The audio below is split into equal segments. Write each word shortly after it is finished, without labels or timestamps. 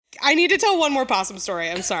I need to tell one more possum story.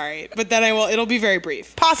 I'm sorry, but then it'll be very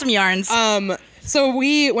brief. Possum yarns. So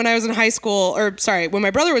when I was in high school, when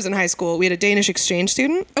my brother was in high school, we had a Danish exchange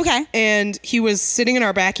student. Okay. And he was sitting in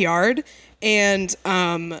our backyard, and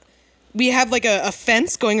we had like a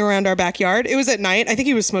fence going around our backyard. It was at night. I think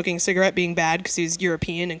he was smoking a cigarette, being bad because he's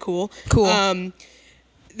European and cool. Cool.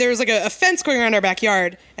 There was like a fence going around our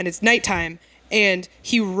backyard, and it's nighttime. And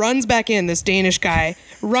he runs back in, this Danish guy,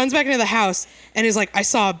 runs back into the house and is like, I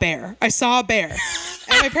saw a bear.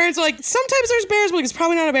 And my parents are like, sometimes there's bears, but it's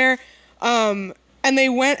probably not a bear. And they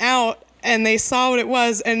went out and they saw what it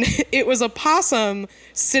was. And it was a possum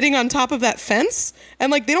sitting on top of that fence.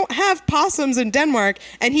 And like, they don't have possums in Denmark.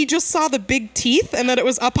 And he just saw the big teeth and that it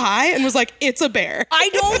was up high and was like, it's a bear. I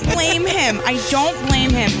don't blame him.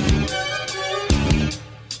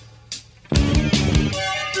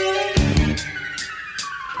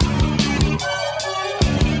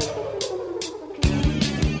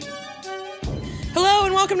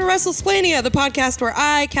 Welcome to WrestleSplania, the podcast where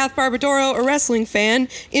I, Kath Barbadoro, a wrestling fan,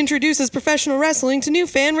 introduces professional wrestling to new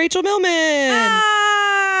fan Rachel Millman.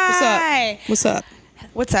 Hi. What's up?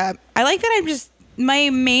 I like that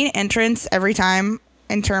my main entrance every time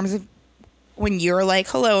in terms of when you're like,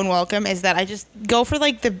 hello and welcome, is that I just go for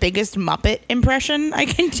like the biggest Muppet impression I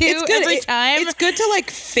can do every time. It's good to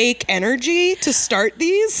like fake energy to start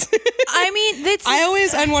these. I mean,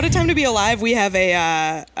 on What a Time to Be Alive, we have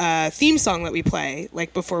a theme song that we play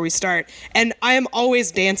like before we start, and I am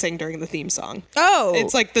always dancing during the theme song. Oh.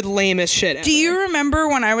 It's like the lamest shit ever. Do you remember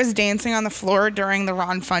when I was dancing on the floor during the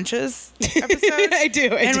Ron Funches episode? I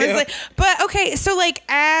do. Was like, but okay, so like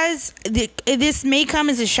this may come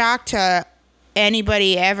as a shock to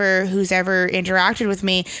anybody ever who's ever interacted with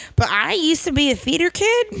me, but I used to be a theater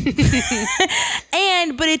kid.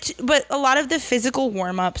 but a lot of the physical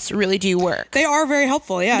warm-ups really do work. They are very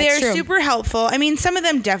helpful. Yeah, they're super helpful. I mean, some of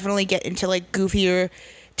them definitely get into like goofier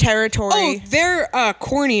territory. Oh, they're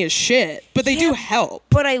corny as shit, but they do help.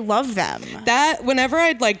 But I love them. That whenever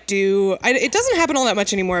I'd like it doesn't happen all that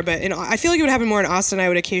much anymore, but I feel like it would happen more in Austin. I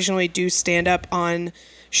would occasionally do stand-up on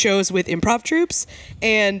shows with improv troops,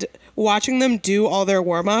 and watching them do all their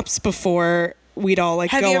warm-ups before we'd all like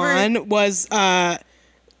go on was I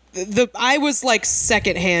was like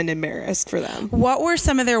secondhand embarrassed for them. What were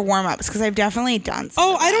some of their warm-ups? Because I've definitely done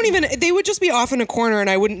some. They would just be off in a corner and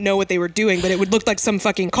I wouldn't know what they were doing, but it would look like some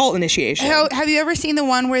fucking cult initiation. Have you ever seen the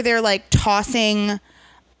one where they're like tossing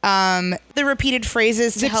the repeated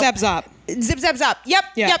phrases zip zap zop? Zip zap zop. Yep,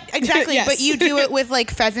 exactly. Yes. But you do it with like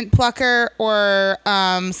pheasant plucker or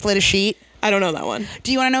slit a sheet. I don't know that one.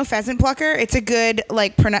 Do you want to know pheasant plucker? It's a good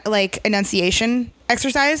like enunciation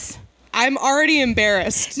exercise. I'm already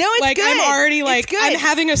embarrassed. No, it's good. I'm already like, I'm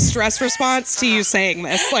having a stress response to you saying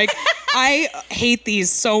this. Like, I hate these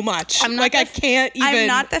so much. I can't even. I'm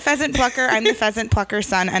not the pheasant plucker. I'm the pheasant plucker's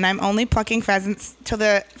son, and I'm only plucking pheasants till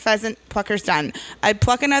the pheasant plucker's done. I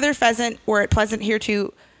pluck another pheasant were it pleasant here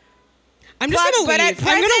to. I'm just going to leave.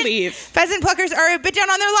 I'm going to leave. Pheasant pluckers are a bit down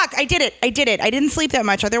on their luck. I did it. I didn't sleep that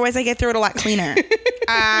much. Otherwise, I get through it a lot cleaner.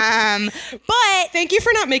 But thank you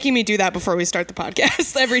for not making me do that before we start the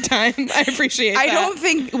podcast every time. I appreciate that. I don't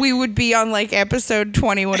think we would be on like episode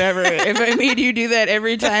 20, whatever, if I made you do that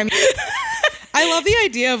every time. I love the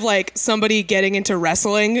idea of like somebody getting into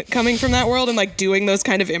wrestling coming from that world and like doing those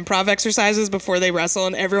kind of improv exercises before they wrestle,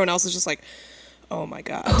 and everyone else is just like, oh my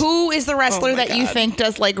God. Who is the wrestler that you think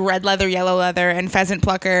does like red leather, yellow leather, and pheasant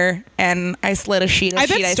plucker, and I slit a sheet, I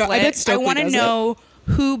bet Stokely want to know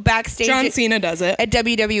who backstage John Cena does it. At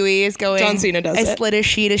WWE is going, John Cena does it. I slit a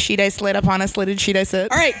sheet I slit upon a slitted sheet I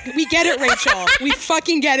sit. All right, we get it, Rachel. We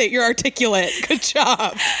fucking get it. You're articulate. Good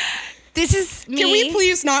job. This is me. Can we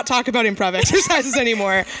please not talk about improv exercises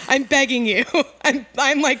anymore? I'm begging you.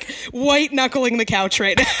 I'm like white knuckling the couch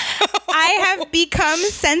right now. I have become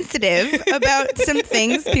sensitive about some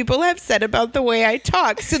things people have said about the way I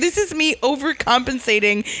talk. So this is me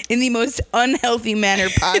overcompensating in the most unhealthy manner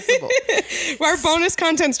possible. Our bonus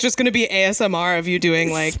content's just going to be ASMR of you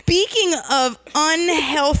doing like. Speaking of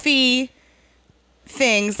unhealthy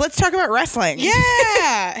things, let's talk about wrestling.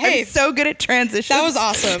 Yeah. Hey, I'm so good at transitions. That was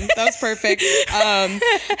awesome. That was perfect. I'm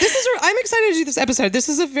excited to do this episode. This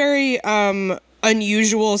is a very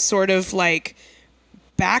unusual sort of like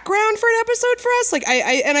background for an episode for us. Like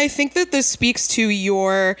I think that this speaks to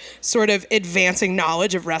your sort of advancing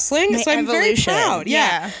knowledge of wrestling. So I'm very proud.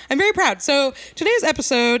 Yeah. I'm very proud. So today's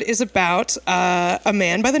episode is about a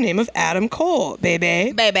man by the name of Adam Cole,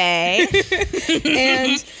 baby. Baby.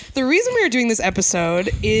 And the reason we are doing this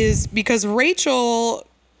episode is because Rachel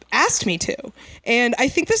asked me to. And I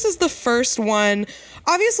think this is the first one.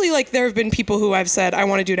 Obviously, like, there have been people who I've said, I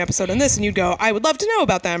want to do an episode on this, and you'd go, I would love to know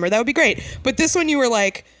about them, or that would be great. But this one, you were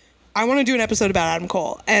like, I want to do an episode about Adam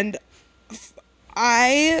Cole. And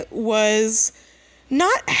I was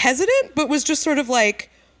not hesitant, but was just sort of like,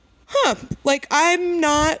 like, I'm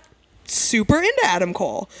not super into Adam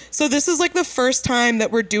Cole. So this is like the first time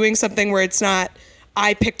that we're doing something where it's not,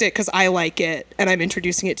 I picked it because I like it and I'm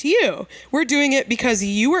introducing it to you. We're doing it because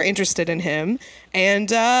you were interested in him, and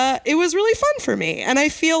it was really fun for me. And I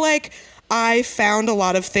feel like I found a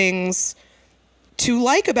lot of things to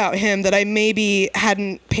like about him that I maybe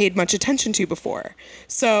hadn't paid much attention to before.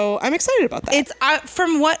 So I'm excited about that. It's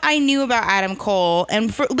from what I knew about Adam Cole,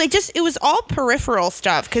 and it was all peripheral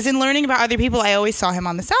stuff, because in learning about other people, I always saw him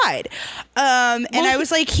on the side. And I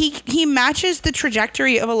was like, he matches the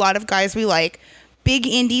trajectory of a lot of guys we like. Big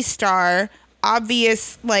indie star,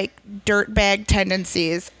 obvious like dirtbag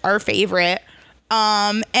tendencies, our favorite.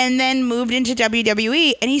 And then moved into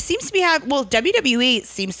WWE, and he seems to be WWE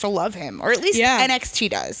seems to love him, or at least NXT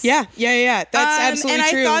does. Yeah. That's absolutely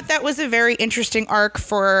true. And I thought that was a very interesting arc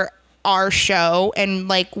for our show and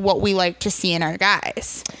like what we like to see in our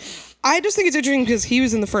guys. I just think it's interesting because he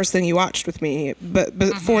was in the first thing you watched with me, but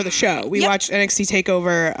for the show. We watched NXT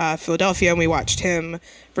TakeOver Philadelphia, and we watched him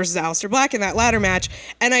versus Aleister Black in that ladder match.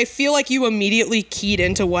 And I feel like you immediately keyed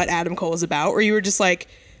into what Adam Cole is about, where you were just like,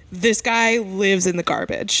 this guy lives in the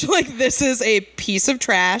garbage. Like, this is a piece of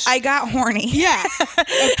trash. I got horny. Yeah. A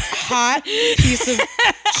hot piece of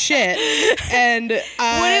shit. And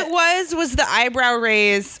what it was the eyebrow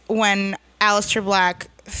raise when Aleister Black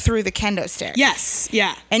threw the kendo stick. Yes.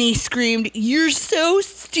 Yeah. And he screamed, "You're so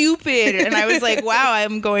stupid." And I was like, wow,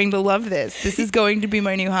 I'm going to love this. This is going to be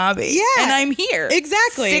my new hobby. Yeah. And I'm here.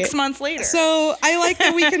 Exactly. 6 months later. So I like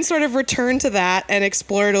that we can sort of return to that and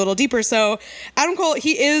explore it a little deeper. So Adam Cole,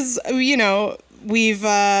 he is, we've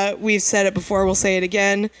said it before, we'll say it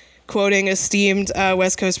again, quoting esteemed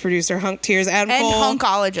West Coast producer Hunk Tears, Adam Cole. And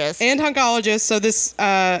hunkologist. So this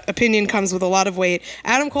opinion comes with a lot of weight.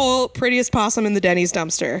 Adam Cole, prettiest possum in the Denny's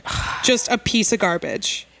dumpster. Just a piece of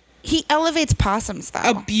garbage. He elevates possums, though.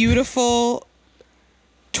 A beautiful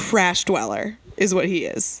trash dweller is what he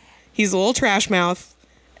is. He's a little trash mouth,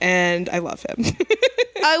 and I love him.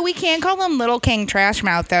 We can't call him Little King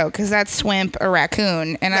Trashmouth, though, because that's Swimp or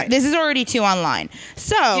Raccoon, and right. This is already 2 online.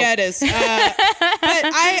 So yeah, it is. But I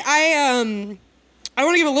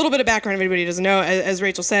want to give a little bit of background if anybody doesn't know. As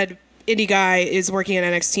Rachel said, Indie Guy is working at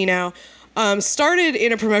NXT now. Started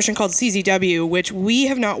in a promotion called CZW, which we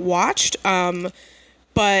have not watched,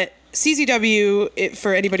 but CZW,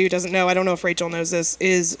 for anybody who doesn't know, I don't know if Rachel knows this,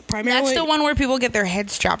 is primarily... That's the one where people get their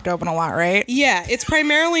heads chopped open a lot, right? Yeah, it's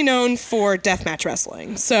primarily known for deathmatch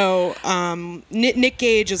wrestling. So Nick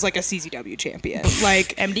Gage is like a CZW champion.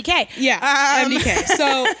 Like MDK. Yeah, MDK.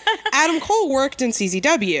 So Adam Cole worked in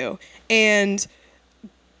CZW and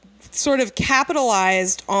sort of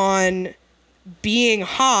capitalized on being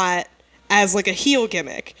hot as like a heel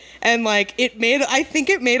gimmick, and like I think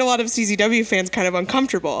it made a lot of CZW fans kind of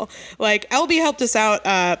uncomfortable. Like LB helped us out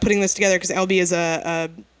putting this together, because LB is a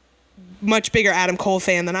much bigger Adam Cole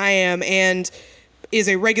fan than I am, and is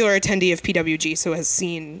a regular attendee of PWG, so has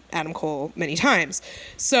seen Adam Cole many times.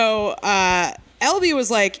 So LB was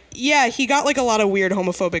like, yeah, he got like a lot of weird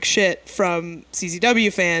homophobic shit from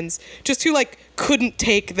CZW fans, just who like couldn't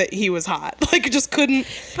take that he was hot, like just couldn't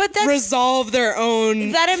resolve their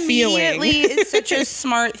own that immediately feeling. Is such a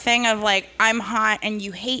smart thing of like, I'm hot and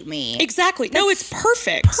you hate me. Exactly. No, it's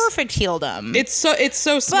perfect heeldom. It's so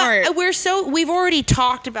smart. But we've already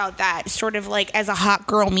talked about that sort of like as a hot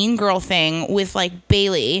girl mean girl thing with like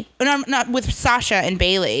Bayley, not with Sasha and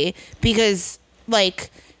Bayley, because like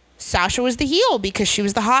Sasha was the heel because she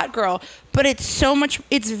was the hot girl. But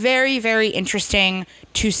it's very, very interesting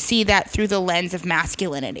to see that through the lens of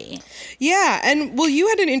masculinity. Yeah, and well, you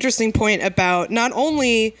had an interesting point about not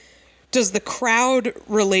only does the crowd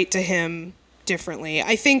relate to him differently,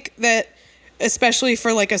 I think that especially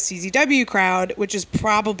for like a CZW crowd, which is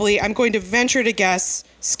probably, I'm going to venture to guess,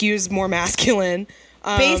 skews more masculine.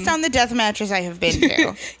 Based on the death matches I have been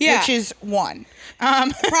to, yeah. Which is 1.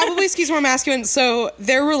 Probably skews more masculine. So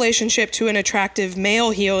their relationship to an attractive male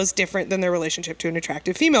heel is different than their relationship to an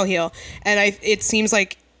attractive female heel. And it seems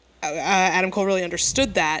like Adam Cole really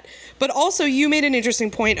understood that. But also you made an interesting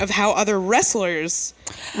point of how other wrestlers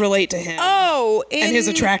relate to him. And his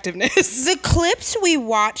attractiveness. The clips we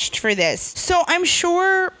watched for this. So I'm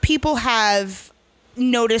sure people have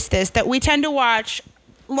noticed this, that we tend to watch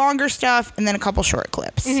longer stuff and then a couple short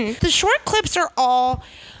clips. Mm-hmm. The short clips are all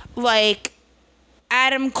like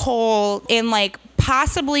Adam Cole in like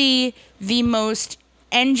possibly the most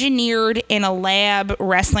engineered in a lab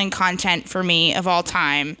wrestling content for me of all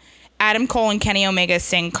time. Adam Cole and Kenny Omega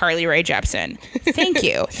sing Carly Rae Jepsen. Thank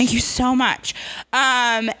you. Thank you so much.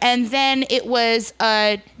 And then it was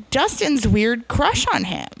Dustin's weird crush on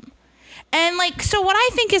him. And like, so what I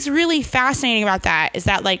think is really fascinating about that is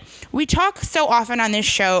that like, we talk so often on this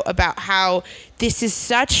show about how this is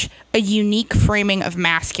such a unique framing of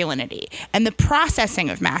masculinity and the processing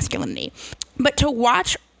of masculinity. But to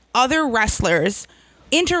watch other wrestlers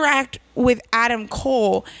interact with Adam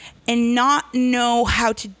Cole and not know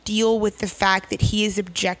how to deal with the fact that he is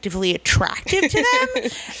objectively attractive to them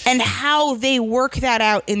and how they work that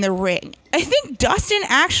out in the ring. I think Dustin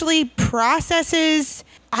actually processes,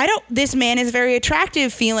 this man is very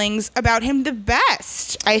attractive feelings about him the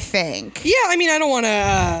best, I think. Yeah, I mean, I don't want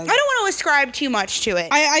to ascribe too much to it.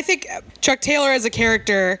 I think Chuck Taylor as a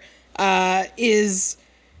character is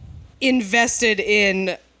invested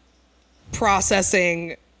in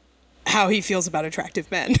processing how he feels about attractive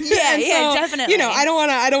men. Yeah, yeah, definitely. You know, I don't want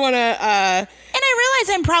to. And I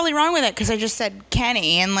realize I'm probably wrong with it because I just said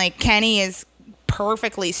Kenny, and like Kenny is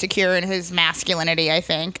perfectly secure in his masculinity, I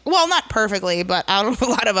think. Well, not perfectly, but out of a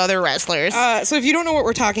lot of other wrestlers. So if you don't know what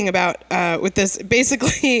we're talking about with this,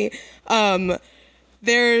 basically,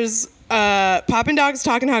 there's Poppin' Dogs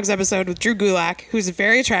Talkin' Hogs episode with Drew Gulak, who's a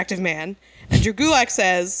very attractive man, and Drew Gulak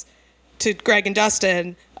says to Greg and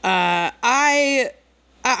Dustin, I'm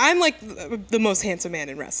like the most handsome man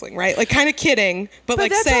in wrestling, right? Like kind of kidding, but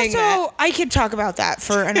like that's saying also, that. I could talk about that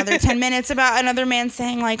for another 10 minutes about another man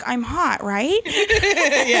saying like, I'm hot, right?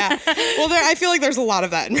 Yeah. Well, I feel like there's a lot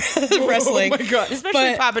of that in wrestling. Oh my God.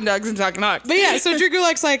 Especially Poppin' Dogs and Talkin' Hogs. But yeah, so Drew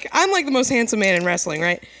Gulak's like, I'm like the most handsome man in wrestling,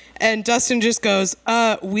 right? And Dustin just goes,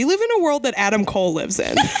 we live in a world that Adam Cole lives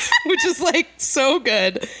in, which is like so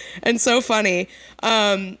good and so funny.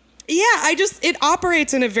 Yeah, it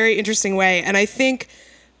operates in a very interesting way. And I think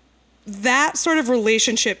that sort of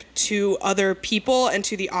relationship to other people and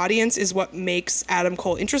to the audience is what makes Adam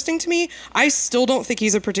Cole interesting to me. I still don't think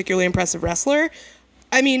he's a particularly impressive wrestler.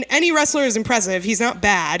 I mean, any wrestler is impressive. He's not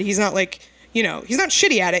bad. He's not like, he's not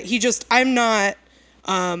shitty at it. He's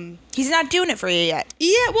not doing it for you yet.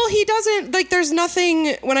 Yeah, well, he doesn't, like, there's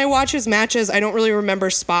nothing, when I watch his matches, I don't really remember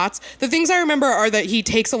spots. The things I remember are that he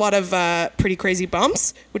takes a lot of pretty crazy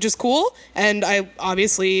bumps, which is cool, and I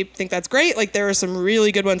obviously think that's great. Like, there are some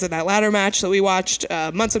really good ones in that ladder match that we watched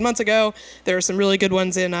months and months ago. There are some really good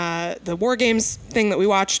ones in the War Games thing that we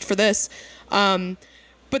watched for this.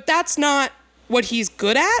 But that's not what he's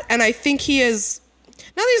good at, and I think he is,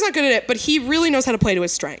 not that he's not good at it, but he really knows how to play to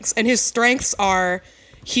his strengths, and his strengths are,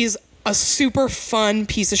 he's a super fun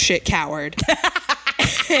piece of shit coward.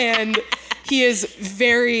 And he is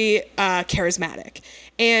very charismatic.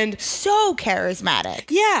 And so charismatic.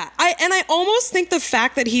 Yeah. I almost think the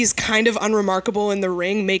fact that he's kind of unremarkable in the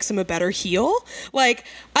ring makes him a better heel. Like,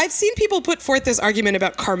 I've seen people put forth this argument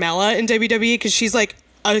about Carmella in WWE because she's like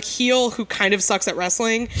a heel who kind of sucks at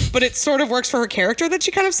wrestling, but it sort of works for her character that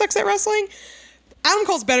she kind of sucks at wrestling. Adam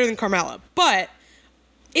Cole's better than Carmella, but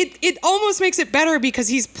it almost makes it better because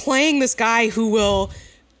he's playing this guy who will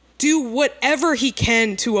do whatever he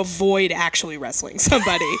can to avoid actually wrestling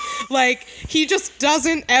somebody. Like, he just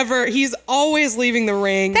doesn't ever, he's always leaving the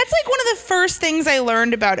ring. That's like one of the first things I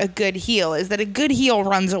learned about a good heel is that a good heel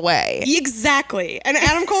runs away. Exactly. And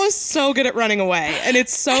Adam Cole is so good at running away, and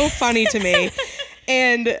it's so funny to me.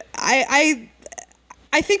 And I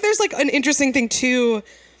think there's like an interesting thing too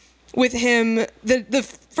with him.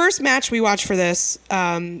 The first match we watched for this,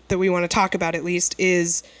 that we want to talk about at least,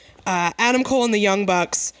 is Adam Cole and the Young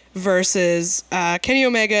Bucks versus Kenny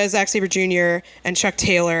Omega, Zack Sabre Jr., and Chuck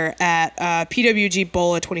Taylor at PWG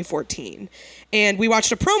Bola 2014. And we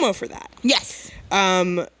watched a promo for that. Yes.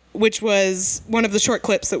 Which was one of the short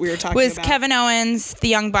clips that we were talking about. Was Kevin Owens, the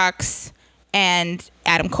Young Bucks, and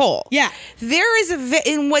Adam Cole. Yeah. There is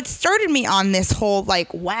and what started me on this whole,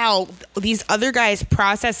 like, wow, these other guys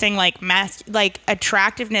processing, like,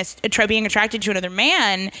 attractiveness, being attracted to another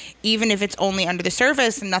man, even if it's only under the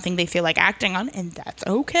surface and nothing they feel like acting on, and that's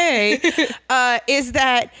okay, is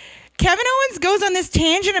that Kevin Owens goes on this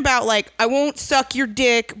tangent about, like, I won't suck your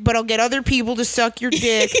dick, but I'll get other people to suck your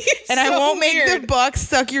dick, and I won't make the Bucks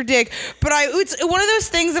suck your dick. But it's one of those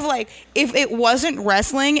things of, like, if it wasn't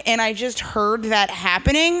wrestling and I just heard that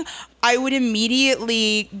happening, I would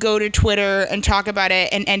immediately go to Twitter and talk about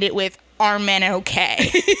it and end it with, are men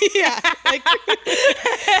okay? Yeah. Like,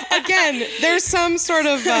 again, there's some sort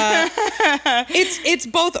of it's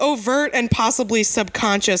both overt and possibly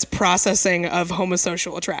subconscious processing of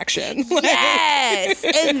homosexual attraction. Yes.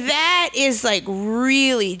 And that is like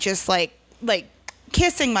really just like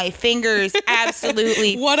kissing my fingers.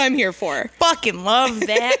 Absolutely. What I'm here for. Fucking love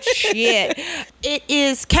that shit. It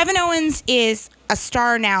is, Kevin Owens is a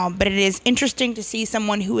star now, but it is interesting to see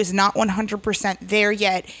someone who is not 100% there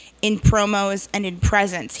yet in promos and in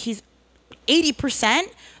presence. He's 80%,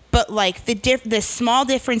 but like the small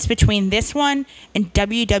difference between this one and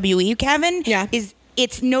WWE Kevin is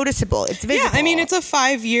it's noticeable. It's visible. Yeah, I mean, it's a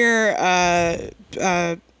 5-year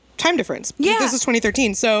time difference. Yeah. This is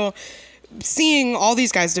 2013. So seeing all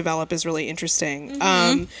these guys develop is really interesting.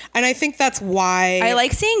 And I think that's why... I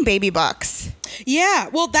like seeing baby bucks. Yeah,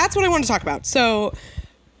 well, that's what I want to talk about. So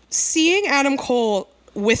seeing Adam Cole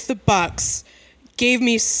with the Bucks gave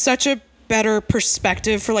me such a better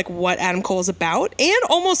perspective for like what Adam Cole is about, and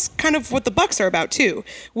almost kind of what the Bucks are about too,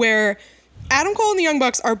 where Adam Cole and the Young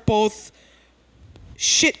Bucks are both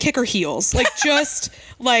shit kicker heels, like just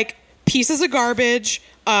like pieces of garbage,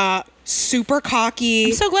 super cocky.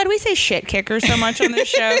 I'm so glad we say shit kicker so much on this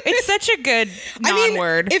show. It's such a good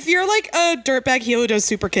non-word. I mean, if you're like a dirtbag heel who does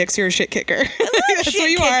super kicks, you're a shit kicker. That's what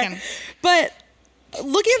you are. But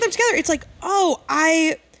looking at them together, it's like, oh,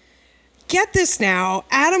 I get this now.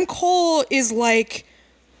 Adam Cole is like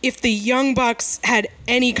if the Young Bucks had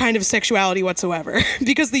any kind of sexuality whatsoever.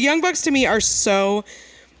 Because the Young Bucks to me are so...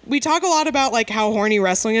 We talk a lot about like how horny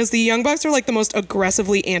wrestling is. The Young Bucks are like the most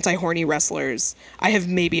aggressively anti-horny wrestlers I have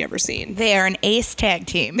maybe ever seen. They are an ace tag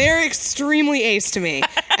team. They're extremely ace to me.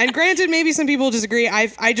 And granted, maybe some people disagree.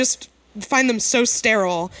 I just find them so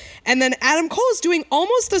sterile. And then Adam Cole is doing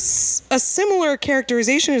almost a similar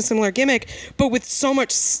characterization, a similar gimmick, but with so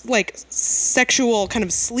much like sexual kind of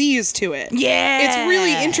sleaze to it. Yeah. It's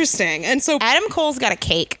really interesting. And so Adam Cole's got a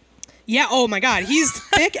cake. Yeah, oh my God. He's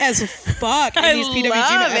thick as fuck in these PWG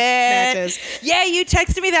matches. Yeah, you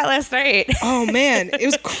texted me that last night. Oh man, it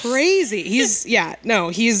was crazy. He's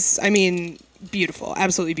I mean, beautiful.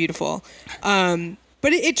 Absolutely beautiful.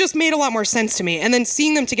 But it just made a lot more sense to me. And then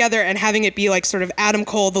seeing them together and having it be like sort of Adam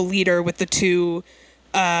Cole, the leader, with the two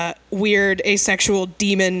weird asexual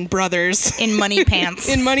demon brothers in money pants.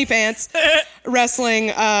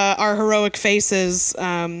 Wrestling our heroic faces,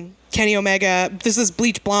 Kenny Omega. This is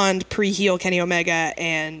Bleach Blonde pre-heel Kenny Omega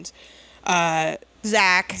and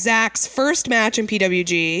Zach's first match in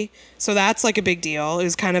PWG. So that's like a big deal. It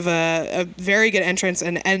was kind of a very good entrance,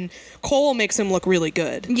 and Cole makes him look really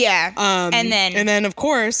good. Yeah. And then of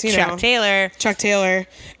course, Chuck Taylor.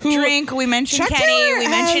 We mentioned Kenny. We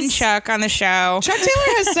mentioned Chuck on the show. Chuck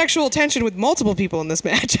Taylor has sexual tension with multiple people in this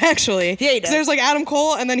match, actually. Yeah, he does. There's like Adam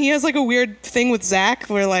Cole, and then he has like a weird thing with Zach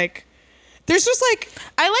where like there's just like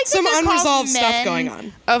I like some unresolved stuff going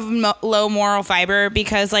on of low moral fiber,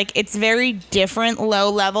 because like it's very different low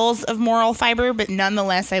levels of moral fiber, but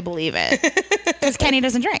nonetheless I believe it because Kenny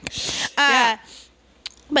doesn't drink.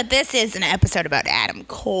 But this is an episode about Adam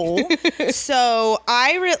Cole. So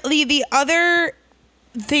the other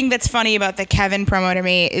thing that's funny about the Kevin promo to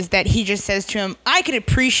me is that he just says to him, I can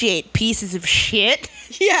appreciate pieces of shit.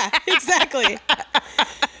 Yeah, exactly.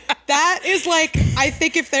 That is like, I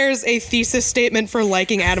think if there's a thesis statement for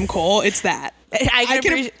liking Adam Cole, it's that. I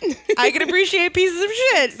can appreciate pieces of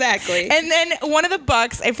shit. Exactly. And then one of the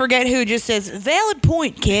Bucks, I forget who, just says, valid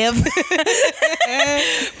point, Kev.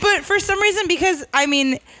 But for some reason, because, I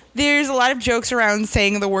mean, there's a lot of jokes around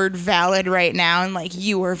saying the word valid right now, and like,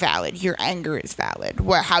 you are valid, your anger is valid,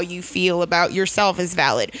 how you feel about yourself is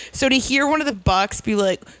valid. So to hear one of the Bucks be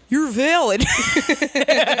like, you're valid,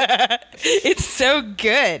 it's so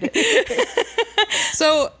good.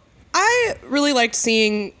 So I really liked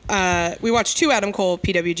seeing, we watched 2 Adam Cole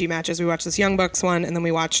PWG matches. We watched this Young Bucks one, and then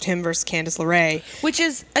we watched him versus Candice LeRae. Which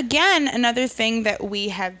is, again, another thing that we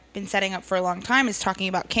have been setting up for a long time, is talking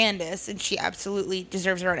about Candice, and she absolutely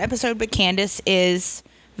deserves her own episode, but Candice is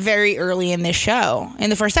very early in this show, in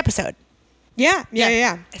the first episode. Yeah.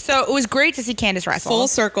 So it was great to see Candice wrestle. Full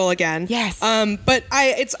circle again. Yes. But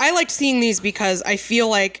I liked seeing these because I feel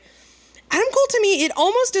like Adam Cole, to me, it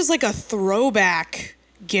almost is like a throwback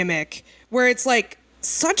gimmick where it's like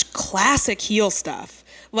such classic heel stuff.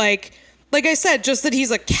 Like I said, just that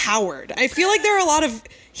he's a coward. I feel like there are a lot of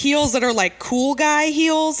heels that are like cool guy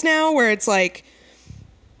heels now, where it's like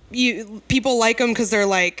people like them because they're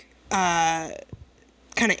like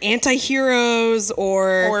kind of anti-heroes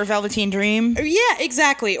or Velveteen Dream. Yeah,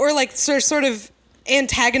 exactly. Or like sort of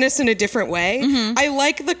antagonists in a different way. Mm-hmm. I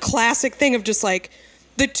like the classic thing of just like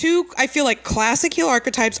the two, I feel like classic heel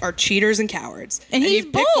archetypes are cheaters and cowards. And he's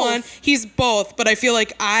you both. Pick one, he's both, but I feel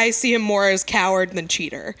like I see him more as coward than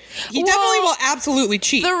cheater. He definitely will absolutely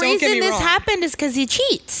cheat. The Don't get reason me this wrong. happened is because he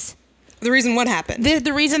cheats. The reason what happened?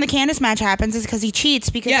 The reason the Candace match happens is because he cheats.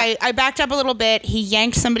 Because I backed up a little bit. He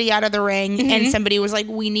yanked somebody out of the ring, and somebody was like,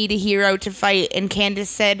 "We need a hero to fight." And Candace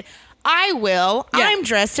said, "I will. Yeah. I'm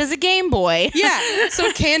dressed as a Game Boy." Yeah.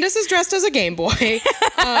 So Candace is dressed as a Game Boy.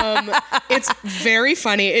 It's very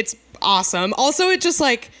funny. It's awesome. Also, it just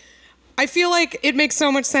like, I feel like it makes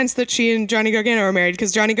so much sense that she and Johnny Gargano are married,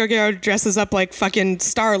 because Johnny Gargano dresses up like fucking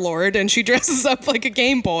Star-Lord and she dresses up like a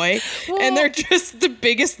Game Boy, and they're just the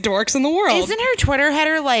biggest dorks in the world. Isn't her Twitter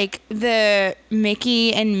header like the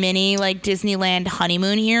Mickey and Minnie like Disneyland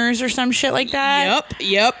honeymoon ears or some shit like that?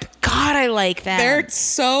 Yep. God, I like that.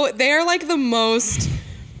 They're like the most,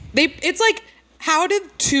 it's like, how did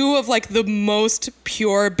two of like the most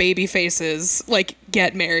pure baby faces like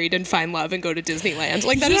get married and find love and go to Disneyland?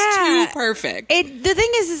 Like that is too perfect. The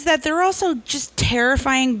thing is that they're also just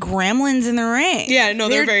terrifying gremlins in the ring. Yeah, no,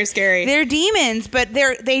 they're very scary. They're demons, but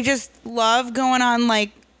they just love going on like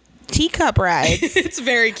teacup rides. It's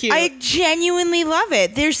very cute. I genuinely love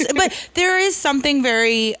it. But there is something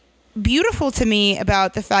very beautiful to me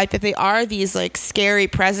about the fact that they are these like scary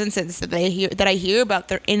presences that I hear about.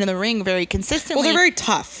 They're in the ring very consistently. Well, they're very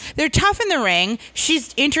tough. They're tough in the ring.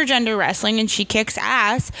 She's intergender wrestling and she kicks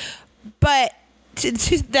ass, but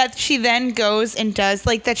that she then goes and does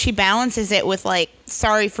like that. She balances it with like,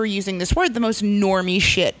 sorry for using this word, the most normie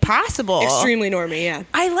shit possible. Extremely normie. Yeah,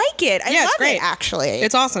 I like it. I love it. Actually,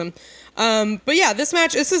 it's awesome. But yeah, this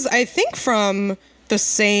match. This is, I think, from the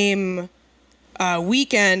same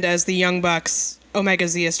weekend as the Young Bucks Omega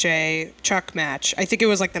ZSJ Chuck match. I think it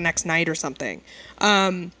was like the next night or something.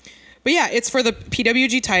 But yeah, it's for the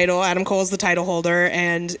PWG title. Adam Cole is the title holder,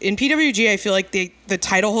 and in PWG, I feel like the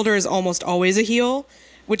title holder is almost always a heel,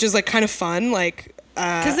 which is like kind of fun. Like,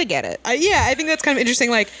 because they get it. Yeah, I think that's kind of interesting.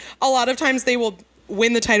 Like, a lot of times they will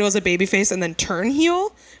win the title as a babyface and then turn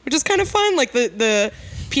heel, which is kind of fun. Like the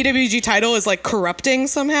PWG title is like corrupting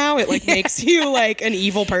somehow. It like makes you like an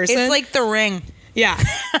evil person. It's like the Ring. Yeah,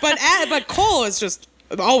 but Cole has just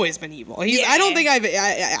always been evil. I don't think I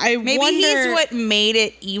maybe wonder, he's what made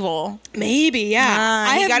it evil. Maybe,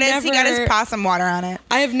 yeah. He got his possum water on it.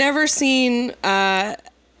 I have never seen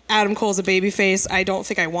Adam Cole as a babyface. I don't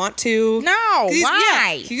think I want to. No,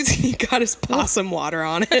 why? Yeah, he got his possum water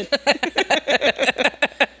on it.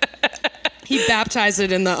 He baptized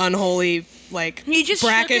it in the unholy, like,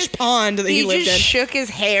 brackish pond that he lived in. He just shook his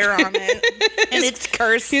hair on it, and it's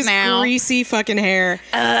cursed now. His greasy fucking hair.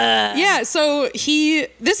 Yeah, so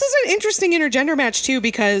this is an interesting intergender match, too,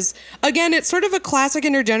 because, again, it's sort of a classic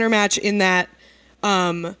intergender match in that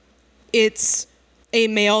it's a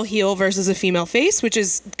male heel versus a female face, which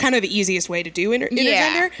is kind of the easiest way to do intergender.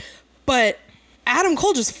 Yeah. But Adam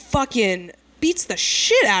Cole just fucking beats the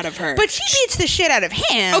shit out of her. But she beats the shit out of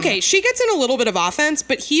him. Okay, she gets in a little bit of offense,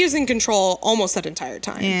 but he is in control almost that entire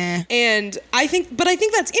time. Yeah. And I think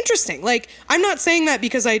that's interesting. Like, I'm not saying that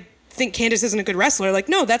because I think Candace isn't a good wrestler. Like,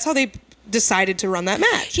 no, that's how they decided to run that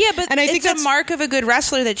match. Yeah, but I think it's a mark of a good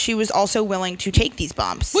wrestler that she was also willing to take these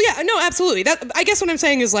bumps. Well, yeah, no, absolutely. I guess what I'm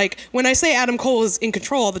saying is, like, when I say Adam Cole is in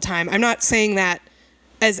control all the time, I'm not saying that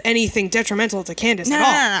as anything detrimental to Candace at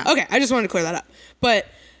all. No. Okay, I just wanted to clear that up. But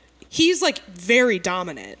he's like very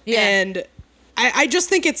dominant. Yeah. And I just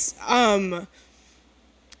think it's I don't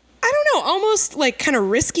know, almost like kind of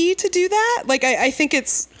risky to do that. Like I think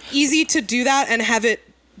it's easy to do that and have it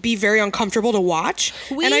be very uncomfortable to watch.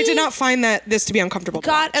 And I did not find this to be uncomfortable to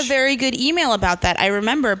watch. Got a very good email about that. I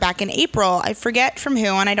remember back in April, I forget from who,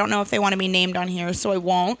 and I don't know if they want to be named on here, so I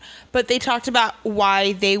won't, but they talked about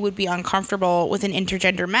why they would be uncomfortable with an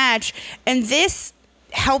intergender match. And this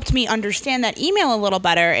helped me understand that email a little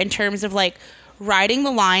better in terms of like riding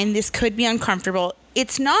the line. This could be uncomfortable.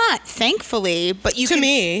 It's not, thankfully, but to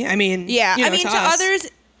me, I mean, yeah, you know, I mean, to others,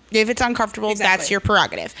 if it's uncomfortable, exactly. That's your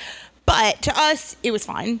prerogative. But to us, it was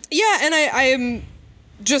fine. Yeah, and I am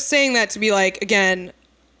just saying that to be like, again,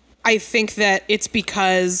 I think that it's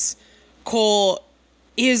because Cole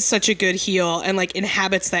is such a good heel and like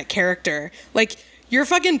inhabits that character. Like, you're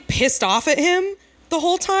fucking pissed off at him the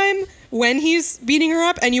whole time when he's beating her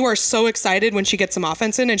up, and you are so excited when she gets some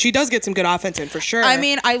offense in, and she does get some good offense in for sure. I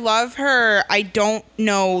mean, I love her. I don't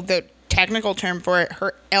know the technical term for it,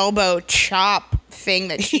 her elbow chop thing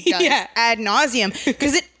that she does ad nauseum,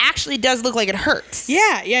 because it actually does look like it hurts.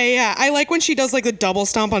 Yeah. I like when she does like the double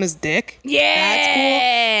stomp on his dick.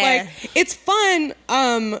 Yeah. That's cool. Like, it's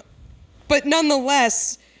fun, but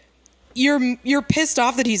nonetheless, you're pissed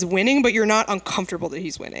off that he's winning, but you're not uncomfortable that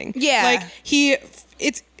he's winning. Yeah. Like,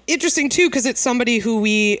 it's interesting too, because it's somebody who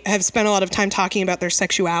we have spent a lot of time talking about their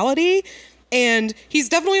sexuality, And he's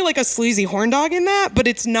definitely like a sleazy horn dog in that, but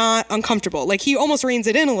it's not uncomfortable. Like he almost reins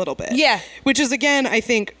it in a little bit. Yeah. Which is, again, I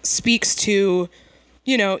think speaks to,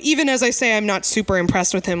 you know, even as I say I'm not super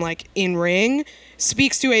impressed with him like in ring,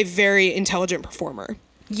 speaks to a very intelligent performer.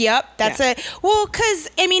 Yep, that's Yeah. it. Well, because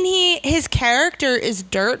I mean, his character is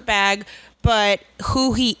dirtbag, but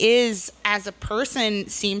who he is as a person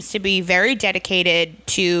seems to be very dedicated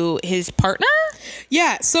to his partner.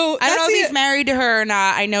 Yeah, so I don't know if the- he's married to her or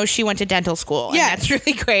not. I know she went to dental school. Yeah. And that's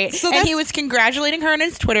really great. So and he that's- was congratulating her on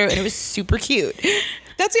his Twitter, and it was super cute.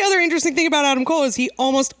 That's the other interesting thing about Adam Cole is he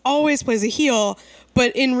almost always plays a heel,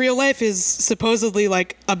 but in real life is supposedly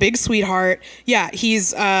like a big sweetheart. Yeah,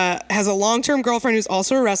 he's has a long-term girlfriend who's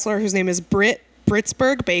also a wrestler whose name is Britt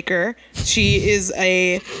Britsburg Baker.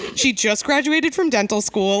 She just graduated from dental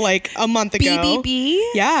school like a month ago. BBB?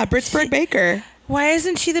 Yeah, Britsburg Baker. Why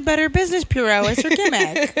isn't she the Better Business Bureau as her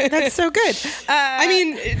gimmick? That's so good. I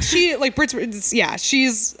mean, she like yeah,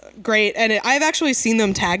 she's great, and I've actually seen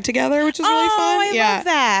them tag together, which is really fun. I love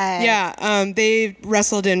that. Yeah, they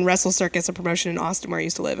wrestled in Wrestle Circus, a promotion in Austin where I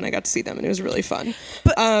used to live, and I got to see them, and it was really fun.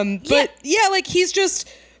 But yeah, like he's just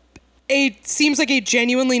seems like a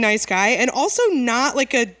genuinely nice guy, and also not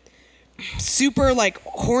like a super like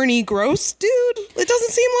horny, gross dude. It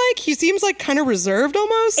doesn't seem like he seems like kind of reserved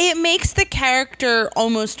almost. It makes the character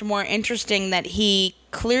almost more interesting that he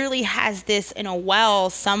clearly has this in a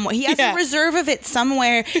well somewhere. He has Yeah. a reserve of it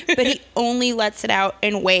somewhere, but he only lets it out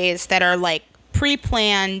in ways that are like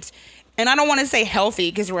pre-planned. And I don't want to say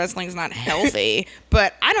healthy because wrestling's not healthy,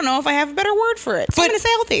 but I don't know if I have a better word for it. So I'm But- going to say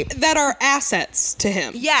healthy. that are assets to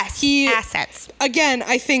him. Yes, assets. Again,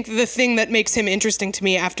 I think the thing that makes him interesting to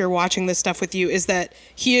me after watching this stuff with you is that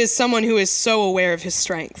he is someone who is so aware of his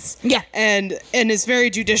strengths. Yeah. And is very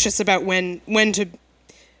judicious about when to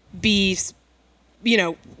be, you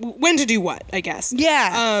know, when to do what, I guess.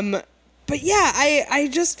 Yeah. But yeah, I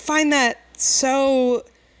just find that so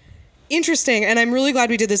interesting, and I'm really glad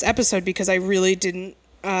we did this episode because I really didn't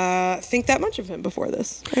think that much of him before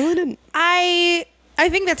this. I really didn't. I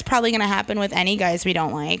think that's probably going to happen with any guys we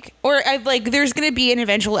don't like. Or there's going to be an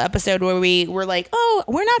eventual episode where we're like, oh,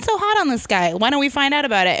 we're not so hot on this guy. Why don't we find out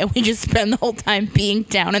about it? And we just spend the whole time being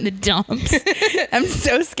down in the dumps. I'm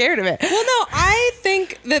so scared of it. Well, no, I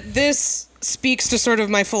think that this speaks to sort of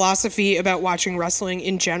my philosophy about watching wrestling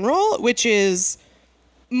in general, which is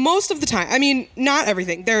most of the time, I mean, not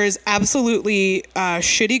everything. There is absolutely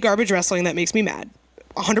shitty garbage wrestling that makes me mad,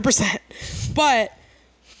 100%. But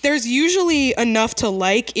there's usually enough to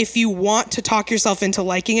like. If you want to talk yourself into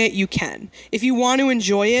liking it, you can. If you want to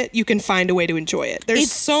enjoy it, you can find a way to enjoy it.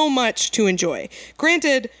 There's so much to enjoy.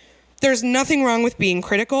 Granted, there's nothing wrong with being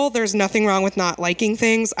critical. There's nothing wrong with not liking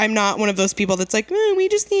things. I'm not one of those people that's like, we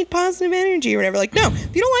just need positive energy or whatever. Like, no,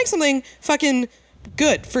 if you don't like something, fucking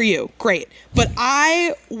good for you. Great. But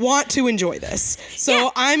I want to enjoy this.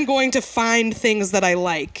 So I'm going to find things that I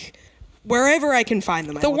like wherever I can find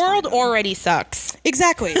them. The world already sucks.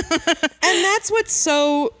 Exactly. And that's what's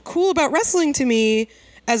so cool about wrestling to me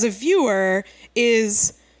as a viewer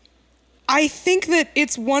is I think that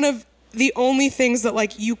it's one of the only things that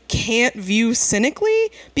like you can't view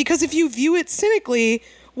cynically, because if you view it cynically,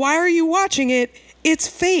 why are you watching it? It's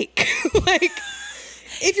fake. Like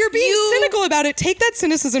if you're being cynical about it, take that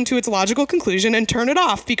cynicism to its logical conclusion and turn it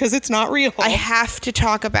off because it's not real. I have to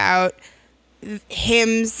talk about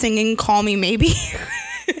him singing Call Me Maybe.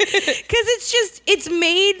 Because it's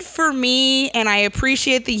made for me, and I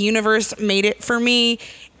appreciate the universe made it for me.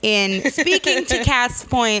 In speaking to Cass'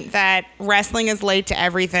 point that wrestling is late to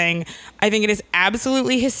everything, I think it is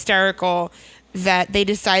absolutely hysterical that they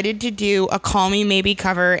decided to do a Call Me Maybe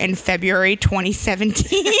cover in February 2017.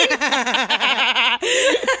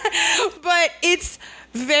 But it's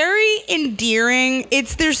very endearing.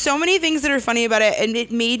 There's so many things that are funny about it, and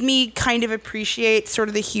it made me kind of appreciate sort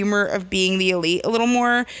of the humor of being the elite a little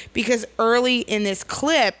more, because early in this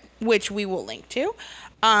clip, which we will link to,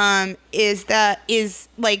 is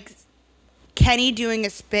like Kenny doing a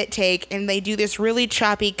spit take, and they do this really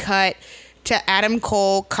choppy cut to Adam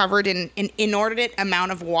Cole covered in an inordinate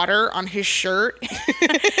amount of water on his shirt.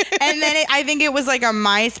 And then I think it was like a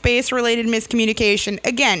MySpace related miscommunication.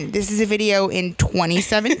 Again, this is a video in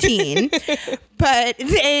 2017, but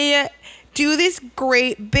they do this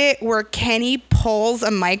great bit where Kenny pulls a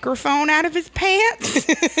microphone out of his pants,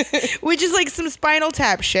 which is like some Spinal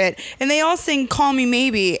Tap shit. And they all sing Call Me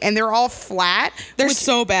Maybe, and they're all flat. They're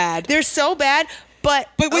so bad. They're so bad. But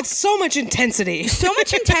with so much intensity. So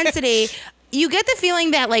much intensity. You get the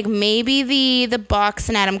feeling that like maybe the Bucks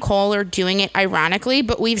and Adam Cole are doing it ironically,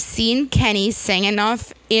 but we've seen Kenny sing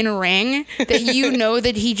enough in ring that you know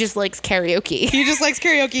that he just likes karaoke. He just likes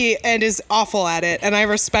karaoke and is awful at it, and I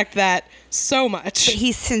respect that so much. But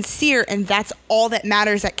he's sincere, and that's all that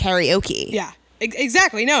matters at karaoke. Yeah.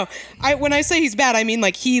 Exactly. No, when I say he's bad, I mean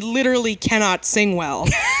like he literally cannot sing well.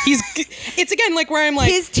 It's again like where I'm like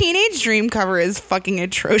his Teenage Dream cover is fucking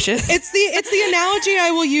atrocious. It's the analogy I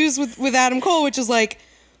will use with Adam Cole, which is like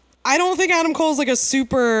I don't think Adam Cole is like a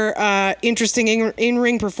super interesting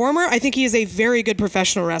in-ring performer. I think he is a very good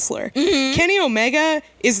professional wrestler. Mm-hmm. Kenny Omega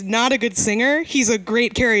is not a good singer. He's a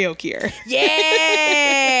great karaokeer.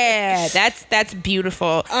 Yeah, that's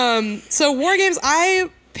beautiful. So War Games, I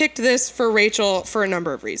picked this for Rachel for a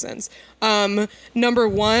number of reasons. Number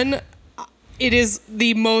one, it is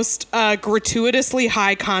the most gratuitously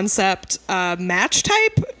high concept match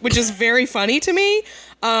type, which is very funny to me.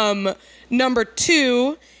 Number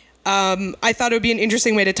two, I thought it would be an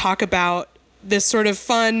interesting way to talk about this sort of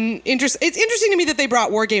fun interest. It's interesting to me that they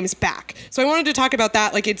brought War Games back. So I wanted to talk about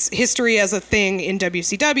that, like its history as a thing in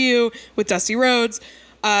WCW with Dusty Rhodes.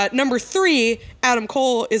 Number three, Adam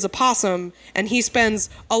Cole is a possum, and he spends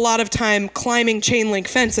a lot of time climbing chain link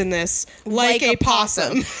fence in this, like a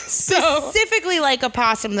possum. So specifically like a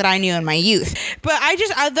possum that I knew in my youth. But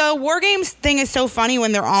the War Games thing is so funny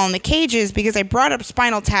when they're all in the cages, because I brought up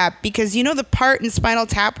Spinal Tap, because you know the part in Spinal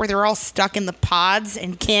Tap where they're all stuck in the pods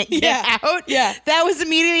and can't get out? Yeah. That was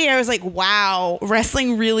immediately, I was like, wow,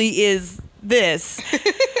 wrestling really is this.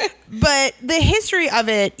 But the history of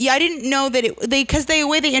it, I didn't know that because the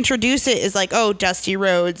way they introduce it is like, oh, Dusty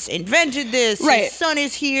Rhodes invented this. Right. His son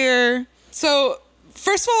is here. So,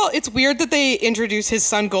 first of all, it's weird that they introduce his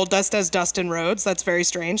son Goldust as Dustin Rhodes. That's very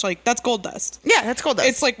strange. Like, that's Goldust. Yeah, that's Goldust.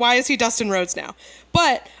 It's like, why is he Dustin Rhodes now?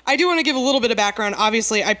 But I do want to give a little bit of background.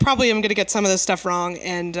 Obviously, I probably am going to get some of this stuff wrong,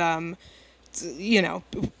 and,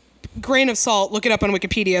 grain of salt, look it up on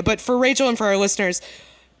Wikipedia. But for Rachel and for our listeners,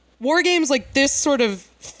 War Games, like this sort of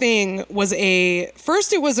thing, was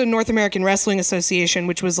first it was a North American Wrestling Association,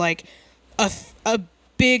 which was like a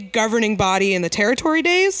big governing body in the territory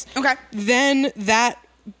days. Okay. Then that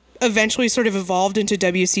eventually sort of evolved into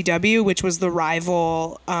WCW, which was the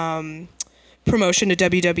rival promotion to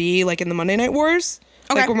WWE, like in the Monday Night Wars.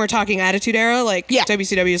 Okay. Like when we're talking Attitude Era, like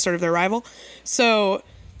WCW is sort of their rival. So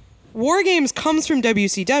War Games comes from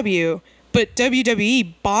WCW, but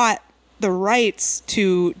WWE bought the rights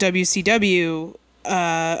to WCW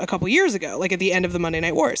a couple years ago, like at the end of the Monday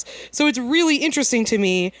Night Wars. So it's really interesting to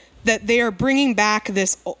me that they are bringing back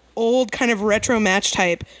this old kind of retro match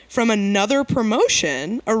type from another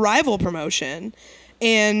promotion, a rival promotion,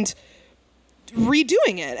 and